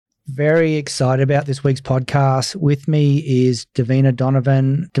Very excited about this week's podcast. With me is Davina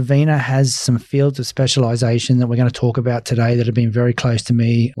Donovan. Davina has some fields of specialization that we're going to talk about today that have been very close to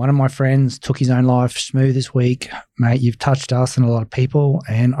me. One of my friends took his own life smooth this week. Mate, you've touched us and a lot of people,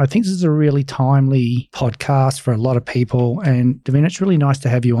 and I think this is a really timely podcast for a lot of people. And Davina, it's really nice to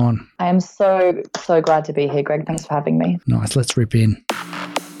have you on. I am so glad to be here, Greg. Thanks for having me. Nice. Let's rip in.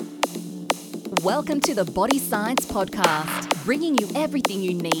 Welcome to the Body Science Podcast, bringing you everything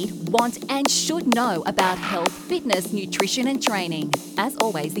you need, want, and should know about health, fitness, nutrition, and training. As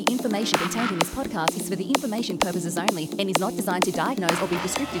always, the information contained in this podcast is for the information purposes only and is not designed to diagnose or be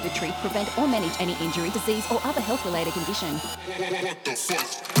prescriptive to treat, prevent, or manage any injury, disease, or other health-related condition.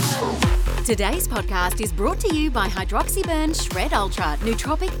 Today's podcast is brought to you by Hydroxyburn Shred Ultra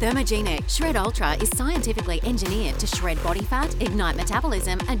Nootropic Thermogenic. Shred Ultra is scientifically engineered to shred body fat, ignite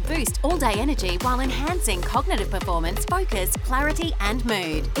metabolism, and boost all-day energy while enhancing cognitive performance, focus, clarity, and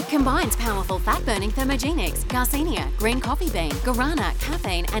mood. It combines powerful fat-burning thermogenics, garcinia, green coffee bean, guarana,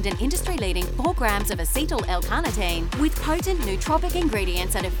 caffeine, and an industry-leading 4 grams of acetyl L-carnitine with potent nootropic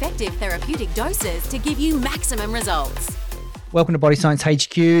ingredients at effective therapeutic doses to give you maximum results. Welcome to Body Science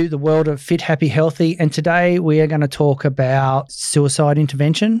HQ, the world of fit, happy, healthy. And today we are going to talk about suicide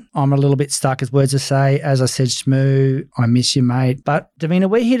intervention. I'm a little bit stuck as words to say. As I said, Shmoo, I miss you, mate. But Davina,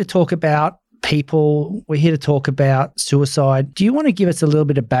 we're here to talk about people. We're here to talk about suicide. Do you want to give us a little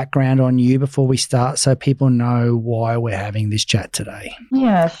bit of background on you before we start so people know why we're having this chat today?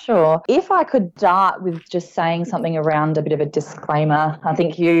 Yeah, sure. If I could start with just saying something around a bit of a disclaimer. I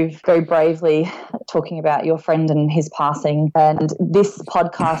think you very bravely talking about your friend and his passing, and this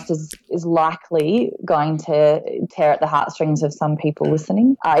podcast is likely going to tear at the heartstrings of some people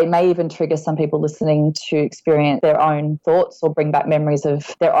listening. It may even trigger some people listening to experience their own thoughts or bring back memories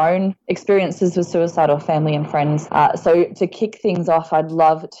of their own experiences with suicide or family and friends. So to kick things off, I'd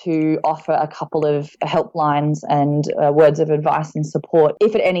love to offer a couple of helplines and words of advice and support.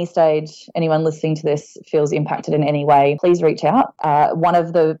 If at any stage anyone listening to this feels impacted in any way, please reach out. One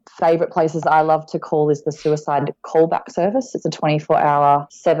of the favourite places I love to call is the Suicide Callback Service. It's a 24-hour,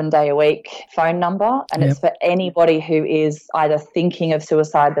 7-day-a-week phone number, and It's for anybody who is either thinking of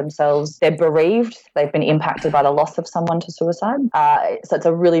suicide themselves, they're bereaved, they've been impacted by the loss of someone to suicide. So it's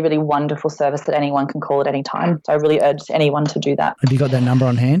a really, really wonderful service that anyone can call at any time. So I really urge anyone to do that. Have you got that number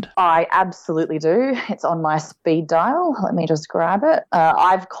on hand? I absolutely do. It's on my speed dial. Let me just grab it.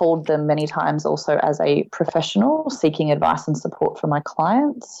 I've called them many times also as a professional seeking advice and support from my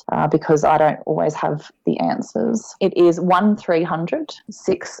clients because I don't always have the answers. It is 1300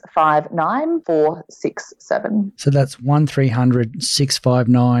 659 467. So that's 1300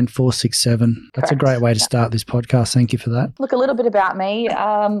 659 467. That's Correct. A great way to start this podcast. Thank you for that. Look, a little bit about me.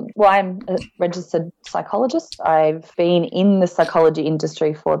 I'm a registered psychologist. I've been in the psychology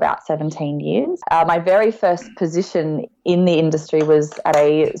industry for about 17 years. My very first position in the industry was at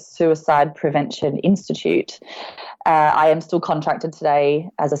a suicide prevention institute. I am still contracted today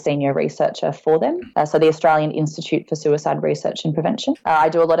as a senior researcher for them. So the Australian Institute for Suicide Research and Prevention. I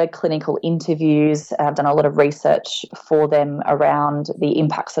do a lot of clinical interviews. I've done a lot of research for them around the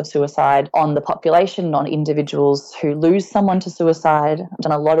impacts of suicide on the population, on individuals who lose someone to suicide. I've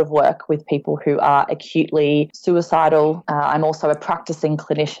done a lot of work with people who are acutely suicidal. I'm also a practicing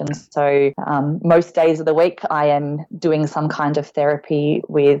clinician. So most days of the week I am doing some kind of therapy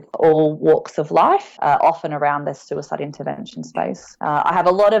with all walks of life, often around this suicide intervention space. I have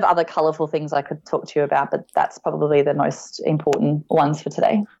a lot of other colourful things I could talk to you about, but that's probably the most important ones for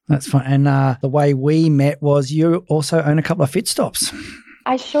today. That's fine. And the way we met was you also own a couple of Fit Stops.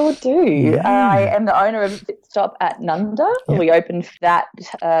 I sure do. Yeah. I am the owner of Fit Stop at Nunda. Yep. We opened that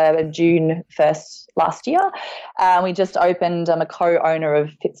June 1st last year. We just opened, I'm a co-owner of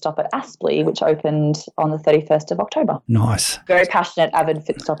Fit Stop at Aspley, which opened on the 31st of October. Nice. Very passionate, avid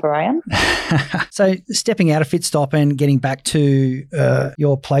Fit Stopper I am. So stepping out of Fit Stop and getting back to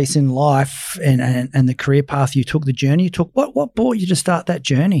your place in life and the career path you took, the journey you took, what brought you to start that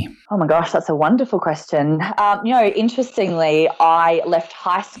journey? Oh my gosh, that's a wonderful question. Interestingly, I left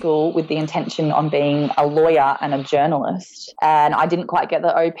high school with the intention on being a lawyer and a journalist, and I didn't quite get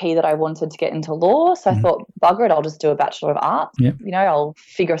the OP that I wanted to get into law, so I thought, bugger it, I'll just do a Bachelor of Arts. Yep. I'll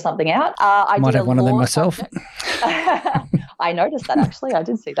figure something out. I might have one of them myself. I noticed that, actually. I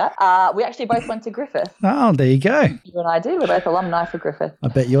did see that. We actually both went to Griffith. Oh, there you go. You and I did. We're both alumni for Griffith. I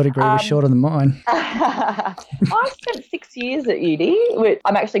bet your degree was shorter than mine. I spent 6 years at uni, which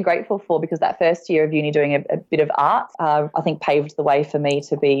I'm actually grateful for, because that first year of uni doing a bit of art, I think paved the way for me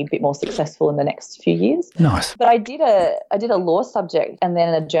to be a bit more successful in the next few years. Nice. Nice. But I did a law subject and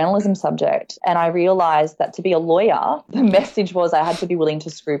then a journalism subject, and I realised that to be a lawyer, the message was I had to be willing to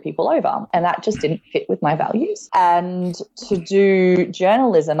screw people over, and that just didn't fit with my values. And to do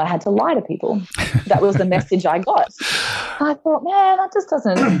journalism, I had to lie to people. That was the message I got. I thought, man,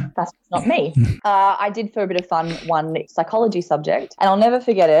 that's not me. I did, for a bit of fun, one psychology subject, and I'll never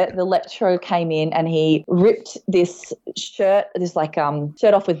forget it. The lecturer came in and he ripped this shirt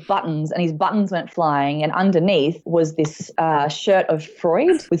off with buttons, and his buttons went flying, and underneath was this shirt of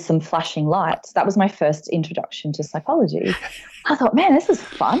Freud with some flashing lights. That was my first introduction to psychology. I thought, man, this is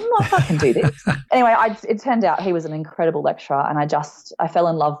fun. I can do this. Anyway, it turned out he was an incredible lecturer, and I fell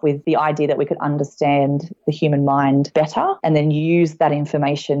in love with the idea that we could understand the human mind better and then use that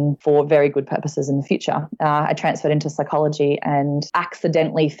information for very good purposes in the future. I transferred into psychology and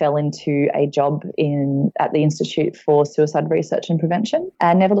accidentally fell into a job at the Institute for Suicide Research and Prevention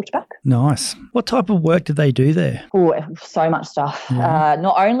and never looked back. Nice. What type of work do they do there? Oh, so much stuff.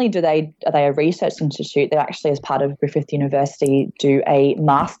 Not only are they a research institute, they're actually, as part of Griffith University, do a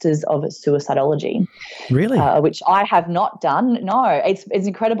Masters of Suicidology. Really? Which I have not done. No, it's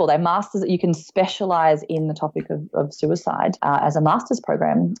incredible. They're masters that you can specialise in the topic of suicide as a master's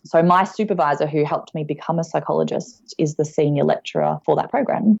program. So my supervisor, who helped me become a psychologist, is the senior lecturer for that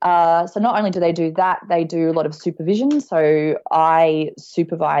program. So not only do they do that, they do a lot of supervision. So I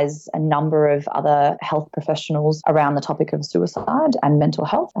supervise a number of other health professionals around the topic of suicide and mental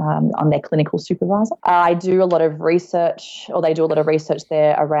health. I'm their clinical supervisor. I do a lot of research, or they do a lot of research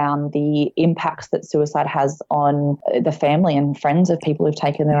there around the impacts that suicide has on the family and friends of people who've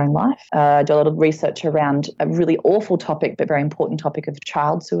taken their own life. I do a lot of research around a really awful topic, but very important topic of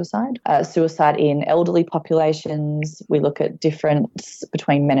child suicide, suicide in elderly populations. We look at difference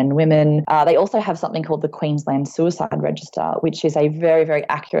between men and women. They also have something called the Queensland Suicide Register, which is a very, very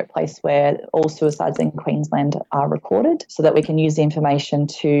accurate place where all suicides in Queensland are recorded, so that we can use the information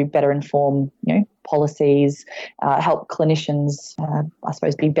to better inform, policies, help clinicians, I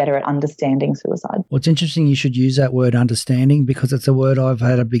suppose, be better at understanding suicide. Well, it's interesting you should use that word understanding, because it's a word I've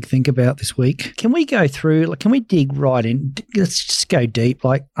had a big think about this week. Can we go through, can we dig right in? Let's just go deep,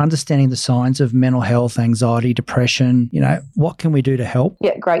 like understanding the signs of mental health, anxiety, depression. What can we do to help?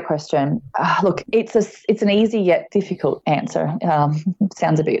 Yeah, great question. Look, it's an easy yet difficult answer.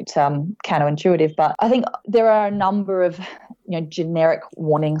 Sounds a bit counterintuitive, but I think there are a number of generic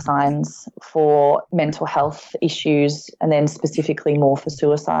warning signs for mental health issues, and then specifically more for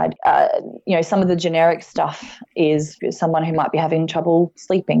suicide. Some of the generic stuff is someone who might be having trouble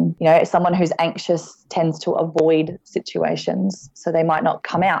sleeping. Someone who's anxious tends to avoid situations, so they might not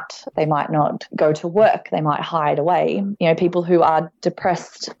come out, they might not go to work, they might hide away. People who are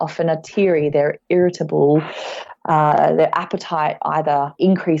depressed often are teary, they're irritable. Their appetite either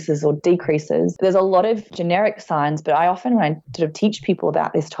increases or decreases. There's a lot of generic signs, but I often, when I sort of teach people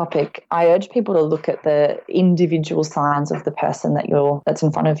about this topic, I urge people to look at the individual signs of the person that's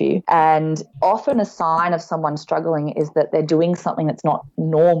in front of you. And often a sign of someone struggling is that they're doing something that's not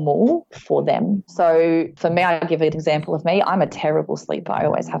normal for them. So for me, I give an example of me. I'm a terrible sleeper. I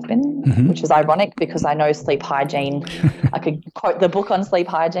always have been, which is ironic because I know sleep hygiene. I could quote the book on sleep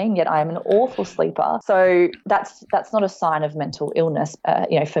hygiene, yet I'm an awful sleeper. So that's not a sign of mental illness,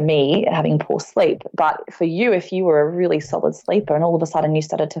 for me, having poor sleep. But for you, if you were a really solid sleeper and all of a sudden you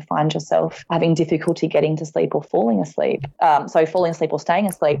started to find yourself having difficulty getting to sleep or falling asleep, falling asleep or staying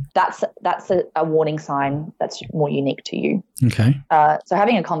asleep, that's a warning sign that's more unique to you. Okay. So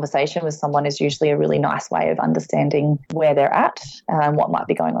having a conversation with someone is usually a really nice way of understanding where they're at and what might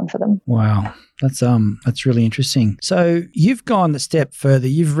be going on for them. Wow. That's really interesting. So you've gone the step further.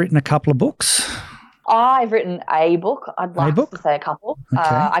 You've written a couple of books. I've written a book. I'd like to say a couple. Okay.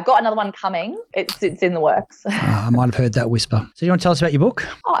 I've got another one coming. It's in the works. I might have heard that whisper. So do you want to tell us about your book?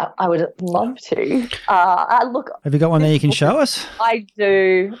 Oh, I would love to. Look. Have you got one there you can show us? I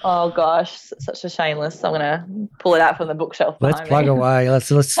do. Oh gosh, such a shameless. I'm going to pull it out from the bookshelf. Let's plug away. Let's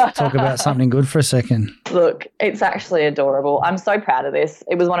talk about something good for a second. Look, it's actually adorable. I'm so proud of this.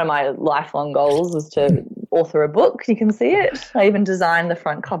 It was one of my lifelong goals, was to author a book. You can see it. I even designed the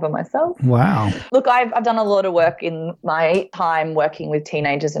front cover myself. Wow. Look, I've done a lot of work in my time working with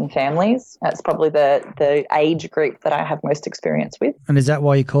teenagers and families. That's probably the age group that I have most experience with. And is that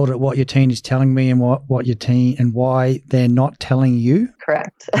why you called it What Your Teen Is Telling Me, and what your teen and why they're not telling you?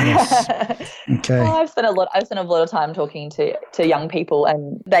 Correct. Yes. Okay. I've spent a lot of time talking to young people,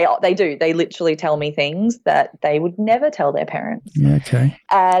 and they literally tell me things that they would never tell their parents. Okay.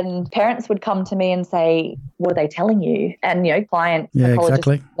 And parents would come to me and say, "What are they telling you?" And client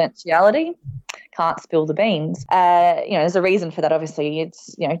psychologist confidentiality. can't spill the beans. There's a reason for that. Obviously,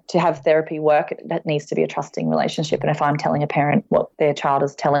 it's, to have therapy work, that needs to be a trusting relationship. And if I'm telling a parent what their child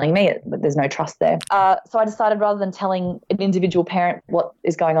is telling me, there's no trust there. So I decided, rather than telling an individual parent what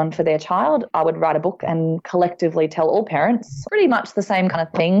is going on for their child, I would write a book and collectively tell all parents pretty much the same kind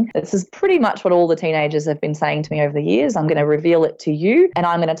of thing. This is pretty much what all the teenagers have been saying to me over the years. I'm going to reveal it to you, and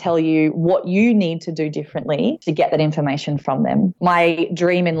I'm going to tell you what you need to do differently to get that information from them. My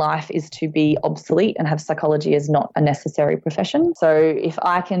dream in life is to be obsolete and have psychology as not a necessary profession. So if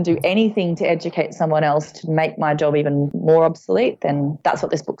I can do anything to educate someone else to make my job even more obsolete, then that's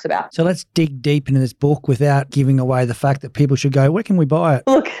what this book's about. So let's dig deep into this book without giving away the fact that people should go, where can we buy it?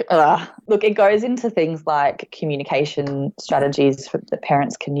 Look, it goes into things like communication strategies that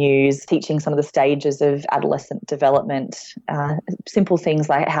parents can use, teaching some of the stages of adolescent development, simple things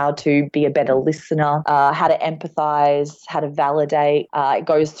like how to be a better listener, how to empathize, how to validate. It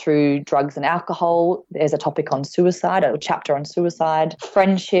goes through drugs and alcohol. There's a topic on suicide, a chapter on suicide,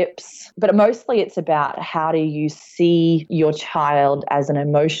 friendships, but mostly it's about how do you see your child as an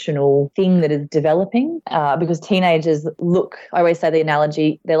emotional thing that is developing, because teenagers look, I always say the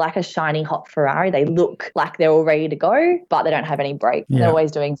analogy, they're like a shiny hot Ferrari. They look like they're all ready to go, but they don't have any brakes. Yeah. They're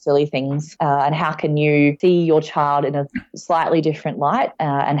always doing silly things. And how can you see your child in a slightly different light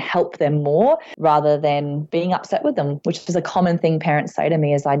and help them more rather than being upset with them, which is a common thing parents say to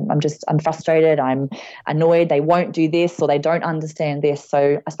me is I'm frustrated, I'm annoyed, they won't do this or they don't understand this.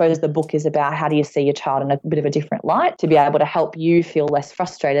 So I suppose the book is about how do you see your child in a bit of a different light to be able to help you feel less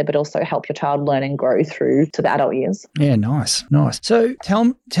frustrated, but also help your child learn and grow through to the adult years. Yeah, nice. So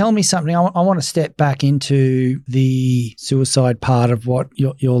tell me something. I want to step back into the suicide part of what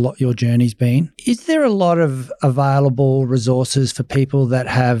your journey's been. Is there a lot of available resources for people that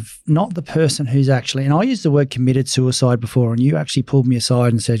have not the person who's actually, and I used the word committed suicide before, and you actually pulled me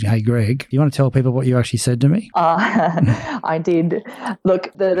aside and said, hey, Greg, do you want to tell people what you actually said to me? I did.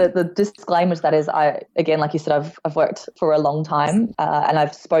 Look, the disclaimer to that is, again, like you said, I've worked for a long time and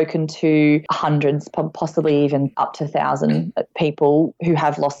I've spoken to hundreds, possibly even up to 1,000 people who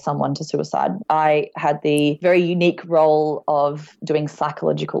have lost someone to suicide. I had the very unique role of doing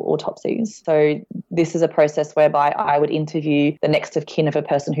psychological autopsies. So this is a process whereby I would interview the next of kin of a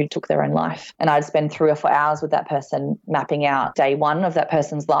person who took their own life. And I'd spend 3 or 4 hours with that person, mapping out day one of that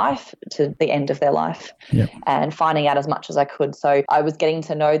person's life to the end of their life, and finding out as much as I could. So I was getting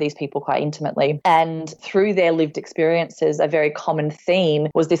to know these people quite intimately. And through their lived experiences, a very common theme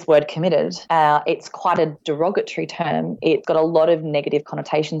was this word committed. It's quite a derogatory term. It's got a lot of negative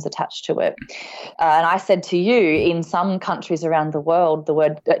connotations attached to it. And I said to you, in some countries around the world,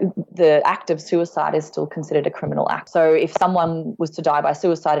 the act of suicide is still considered a criminal act. So if someone was to die by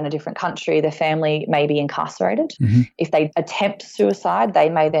suicide in a different country, their family may be incarcerated. Mm-hmm. If they attempt suicide, they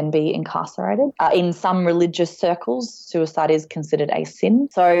may then be incarcerated. In some religious circles, suicide is considered a sin.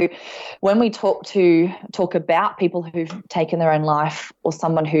 So when we talk about people who've taken their own life, or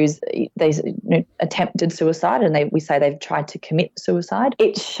someone who's attempted suicide and we say they've tried to commit suicide,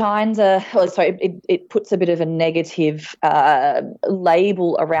 it it puts a bit of a negative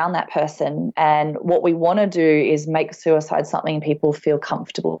label around that person. And what we want to do is make suicide something people feel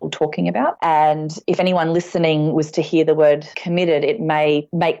comfortable talking about. And if anyone listening was to hear the word committed, it may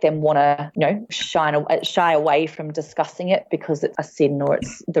make them want to, shy away from discussing it because it's a sin or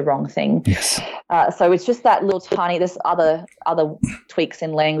it's the wrong thing. Yes. So it's just that little tiny, there's other tweaks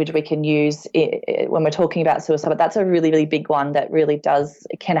in language we can use when we're talking about suicide, but that's a really, really big one that really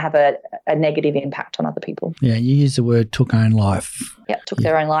can have a negative impact on other people. Yeah, you use the word took own life. Yeah, took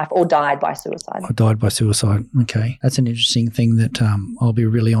their own life or died by suicide. Okay. That's an interesting thing that I'll be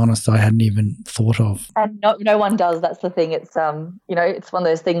really honest, I hadn't even thought of. And no one does. That's the thing. It's it's one of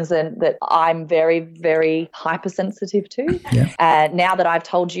those things that I'm very, very hypersensitive to. Yeah. Now that I've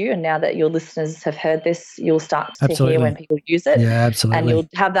told you, and now that your listeners have heard this, you'll start to hear when people use it. Yeah, absolutely. And you'll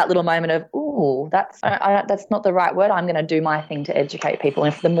have that little moment of, ooh, that's not the right word. I'm going to do my thing to educate people.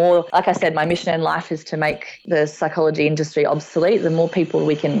 And if the more, like I said, my mission in life is to make the psychology industry obsolete. The more people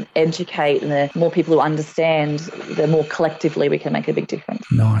we can educate and the more people who understand, the more collectively we can make a big difference.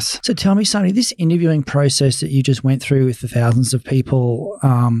 Nice. So tell me, Sonny, this interviewing process that you just went through with the thousands of people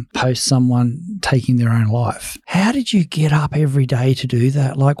post someone taking their own life, how did you get up every day to do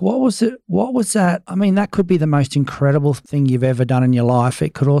that? Like, what was it? What was that? I mean, that could be the most incredible thing you've ever done in your life.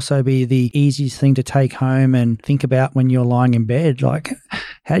 It could also be the easiest thing to take home and think about when you're lying in bed. Like,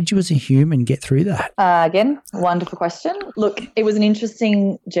 How did you as a human get through that? Again, wonderful question. Look, it was an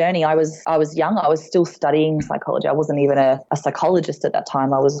interesting journey. I was young. I was still studying psychology. I wasn't even a psychologist at that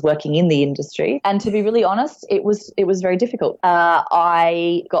time. I was working in the industry. And to be really honest, it was very difficult.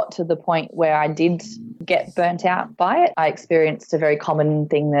 I got to the point where I did get burnt out by it. I experienced a very common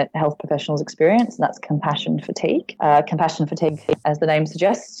thing that health professionals experience, and that's compassion fatigue. Compassion fatigue, as the name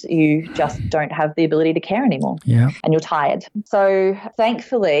suggests, you just don't have the ability to care anymore. Yeah. And you're tired. So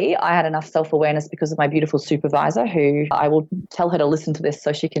thankfully, I had enough self-awareness because of my beautiful supervisor, who I will tell her to listen to this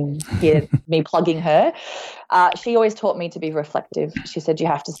so she can hear me plugging her. She always taught me to be reflective. She said you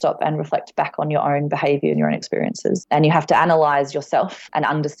have to stop and reflect back on your own behavior and your own experiences. And you have to analyze yourself and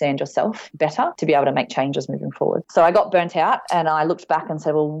understand yourself better to be able to make changes moving forward. So I got burnt out and I looked back and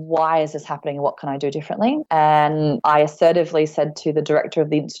said, well, why is this happening and what can I do differently? And I assertively said to the director of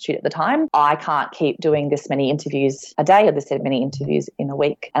the institute at the time, I can't keep doing this many interviews a day or this many interviews in a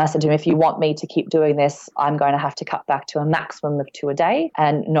week. And I said to him, if you want me to keep doing this, I'm going to have to cut back to a maximum of 2 a day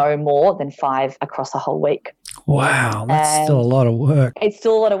and no more than 5 across a whole week. Wow, that's still a lot of work. It's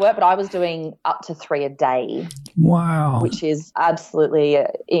still a lot of work, but I was doing up to 3 a day. Wow. Which is absolutely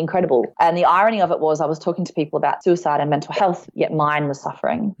incredible. And the irony of it was I was talking to people about suicide and mental health, yet mine was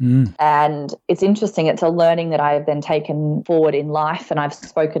suffering. And it's interesting. It's a learning that I have then taken forward in life, and I've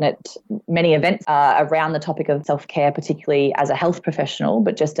spoken at many events around the topic of self-care, particularly as a health professional,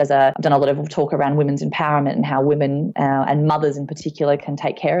 but just as I've done a lot of talk around women's empowerment and how women and mothers in particular can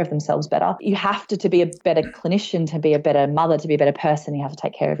take care of themselves better. You have to be a better clinician, to be a better mother, to be a better person, you have to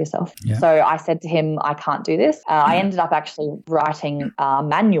take care of yourself. Yeah. So I said to him, I can't do this. I ended up actually writing a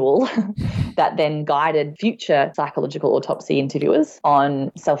manual that then guided future psychological autopsy interviewers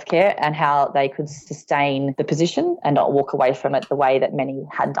on self-care and how they could sustain the position and not walk away from it the way that many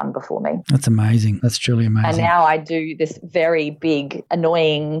had done before me. That's amazing. That's truly amazing. And now I do this very big,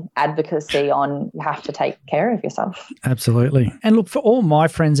 annoying advocacy on you have to take care of yourself. Absolutely. And look, for all my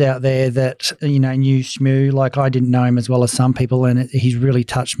friends out there that, knew Shmoo, like I didn't know him as well as some people, and he's really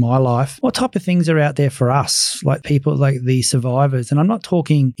touched my life. What type of things are out there for us, like people like the survivors? And I'm not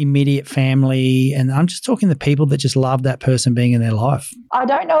talking immediate family, and I'm just talking the people that just love that person being in their life. I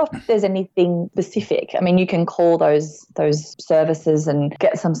don't know if there's anything specific. I mean, you can call those services and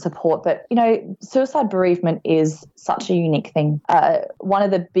get some support, but, suicide bereavement is such a unique thing. One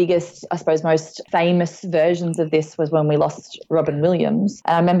of the biggest, I suppose, most famous versions of this was when we lost Robin Williams.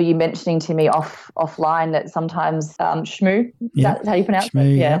 And I remember you mentioning to me offline that sometimes Shmoo, is that how you pronounce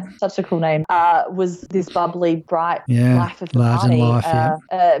Shmoo, it? Yeah, such a cool name. Was this bubbly, bright life of the large party. In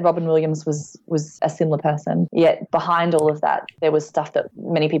life, Robin Williams was a similar person. Yet behind all of that, there was stuff that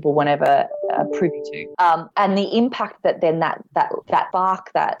many people weren't ever privy to. And the impact that then that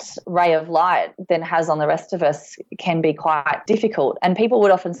spark, that ray of light then has on the rest of us can be quite difficult. And people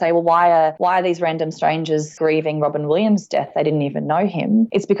would often say, well, why are these random strangers grieving Robin Williams' death? They didn't even know him.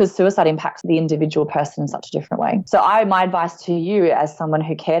 It's because suicide impacts the individual person in such a different way. So my advice to you as someone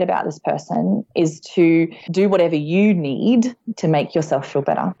who cared about this person is to do whatever you need to make yourself feel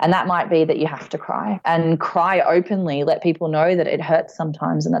better. And that might be that you have to cry and cry openly, let people know that it hurts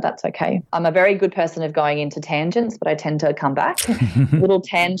sometimes and that that's okay. I'm a very good person of going into tangents, but I tend to come back. Little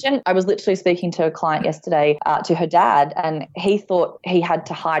tangent. I was literally speaking to a client yesterday, to her dad, and he thought he had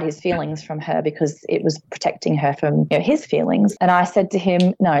to hide his feelings from her because it was protecting her from his feelings. And I said to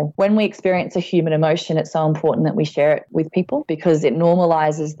him, no, when we experience a human emotion, it's so important that we share it with people because it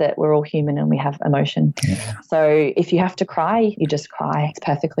normalizes that we're all human and we have emotion. Yeah. So if you have to cry, you just cry. It's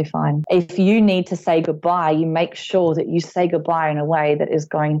perfectly fine. If you need to say goodbye, you make sure that you say goodbye in a way that is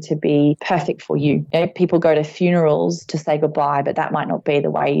going to be perfect for you. People go to funerals to say goodbye, but that might not be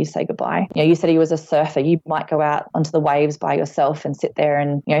the way you say goodbye. You said he was a surfer. You might go out onto the waves by yourself and sit there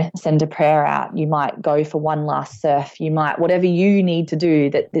and send a prayer out. You might go for one last surf. You might, whatever you need to do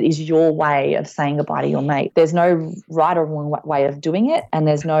that is your way of saying goodbye to your mate. There's no right or wrong way of doing it, and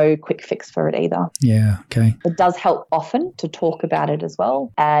there's no quick fix for it either. Yeah, okay. It does help often to talk about it as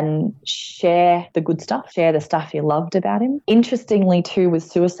well and share the good stuff, share the stuff you loved about him. Interestingly too with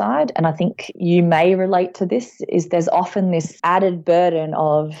suicide, and I think you may relate to this, is there's often this added burden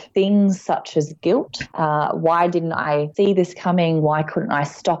of things such as guilt. Why didn't I see this coming? Why couldn't I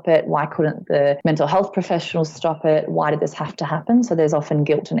stop it? Why couldn't the mental health professionals stop it? Why did this have to happen? So there's often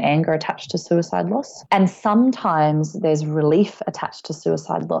guilt and anger attached to suicide loss. And sometimes there's relief attached to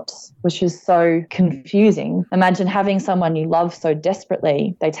suicide loss, which is so confusing. Imagine having someone you love so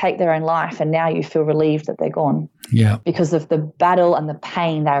desperately, they take their own life and now you feel relieved that they're gone. Yeah. Because of the battle and the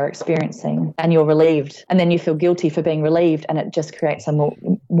pain they were experiencing, and you're relieved. And then you feel guilty for being relieved, and it just creates a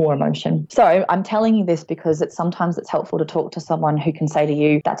more emotion. So I'm telling you this because sometimes it's helpful to talk to someone who can say to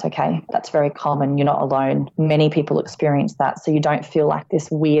you, that's okay. That's very common. You're not alone. Many people experience that. So you don't feel like this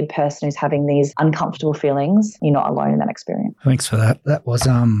weird person who's having these uncomfortable feelings. You're not alone in that experience. Thanks for that. That was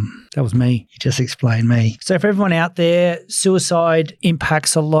me. You just explained me. So for everyone out there, suicide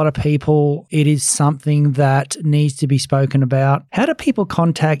impacts a lot of people. It is something that needs to be spoken about. How do people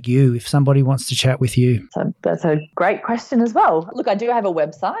contact you if somebody wants to chat with you? So that's a great question as well. Look, I do have a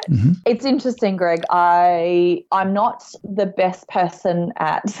website. Mm-hmm. It's interesting, Greg. I'm not the best person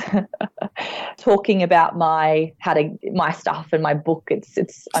at talking about my stuff and my book. I'm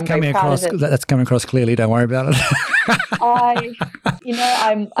very proud of it. That's coming across clearly. Don't worry about it. I've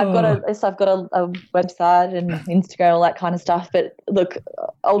got a website and Instagram, all that kind of stuff. But look,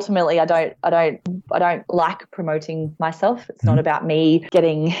 ultimately, I don't like promoting myself. It's not about me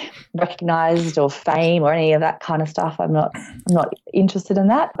getting recognised or fame or any of that kind of stuff. I'm not interested in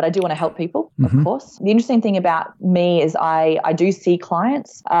that. But I do want to help people, of course. The interesting thing about me is I do see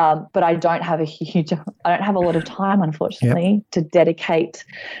clients, but I don't have a lot of time, unfortunately, to dedicate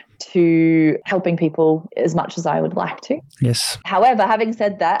to helping people as much as I would like to. Yes. However, having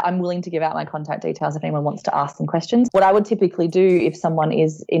said that, I'm willing to give out my contact details if anyone wants to ask some questions. What I would typically do if someone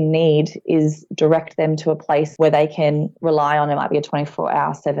is in need is direct them to a place where they can rely on. It might be a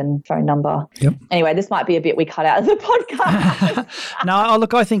 24/7 phone number. Yep. Anyway, this might be a bit we cut out of the podcast. No,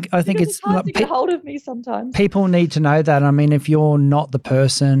 look, I think it's hard to get hold of me sometimes. People need to know that. I mean, if you're not the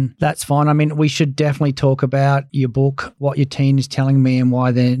person, that's fine. I mean, we should definitely talk about your book, what your teen is telling me and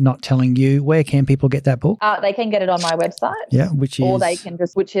why they're not telling you. Where can people get that book? They can get it on my website. Yeah, which is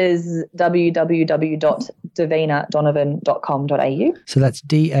www.davinadonovan.com.au. So that's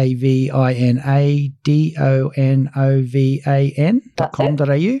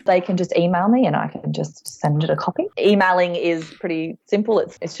DAVINADONOVAN.com.au. They can just email me and I can just send it a copy. Emailing is pretty simple.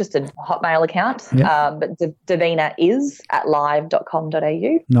 It's just a Hotmail account. Yep. But Davina is at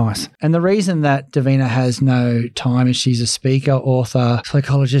live.com.au. Nice. And the reason that Davina has no time is she's a speaker, author,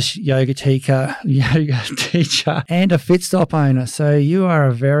 psychologist, yoga teacher, and a Fitstop owner. So you are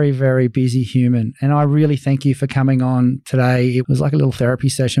a very, very busy human. And I really thank you for coming on today. It was like a little therapy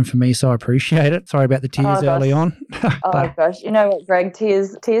session for me, so I appreciate it. Sorry about the tears early on. Oh gosh. You know what, Greg?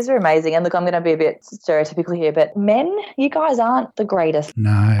 Tears are amazing. And look, I'm going to be a bit stereotypical here, but men, you guys aren't the greatest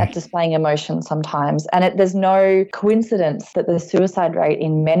at displaying emotion sometimes. And there's no coincidence that the suicide rate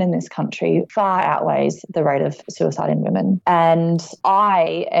in men in this country far outweighs the rate of suicide in women. And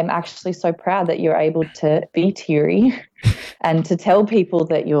I am actually so proud that you're able to be teary and to tell people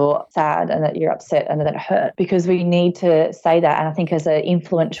that you're sad and that you're upset and that it hurt, because we need to say that. And I think as an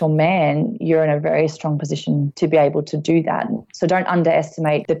influential man, you're in a very strong position to be able to do that. So don't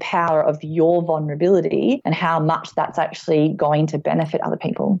underestimate the power of your vulnerability and how much that's actually going to benefit other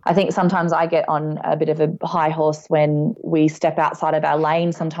people. I think sometimes I get on a bit of a high horse when we step outside of our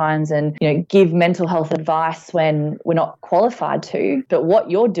lane sometimes and, give mental health advice when we're not qualified to. But what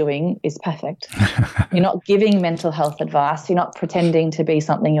you're doing is perfect. You're not giving mental health advice. You're not pretending to be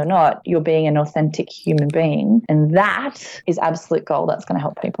something you're not. You're being an authentic human being. And that is absolute gold that's going to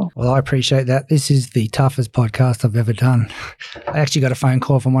help people. Well, I appreciate that. This is the toughest podcast I've ever done. I actually got a phone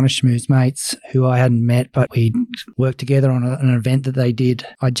call from one of Shmoo's mates who I hadn't met, but we worked together on an event that they did.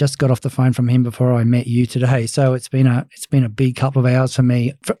 I just got off the phone from him before I met you today. So it's been a big couple of hours for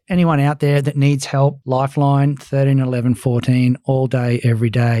me. For anyone out there that needs help, Lifeline, 13, 11, 14, all day, every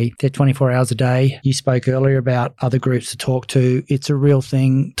day. They're 24 hours a day. You spoke earlier about other groups to talk to. It's a real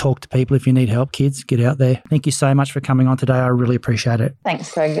thing. Talk to people if you need help. Kids, get out there. Thank you so much for coming on today. I really appreciate it.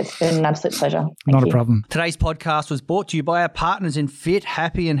 Thanks, Greg. It's been an absolute pleasure. Not a problem. Today's podcast was brought to you by our partners in Fit,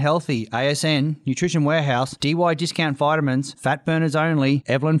 Happy and Healthy, ASN, Nutrition Warehouse, DY Discount Vitamins, Fat Burners Only,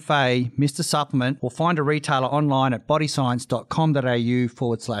 Evelyn Faye, Mr. Supplement, or find a retailer online at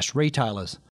bodyscience.com.au/retailers.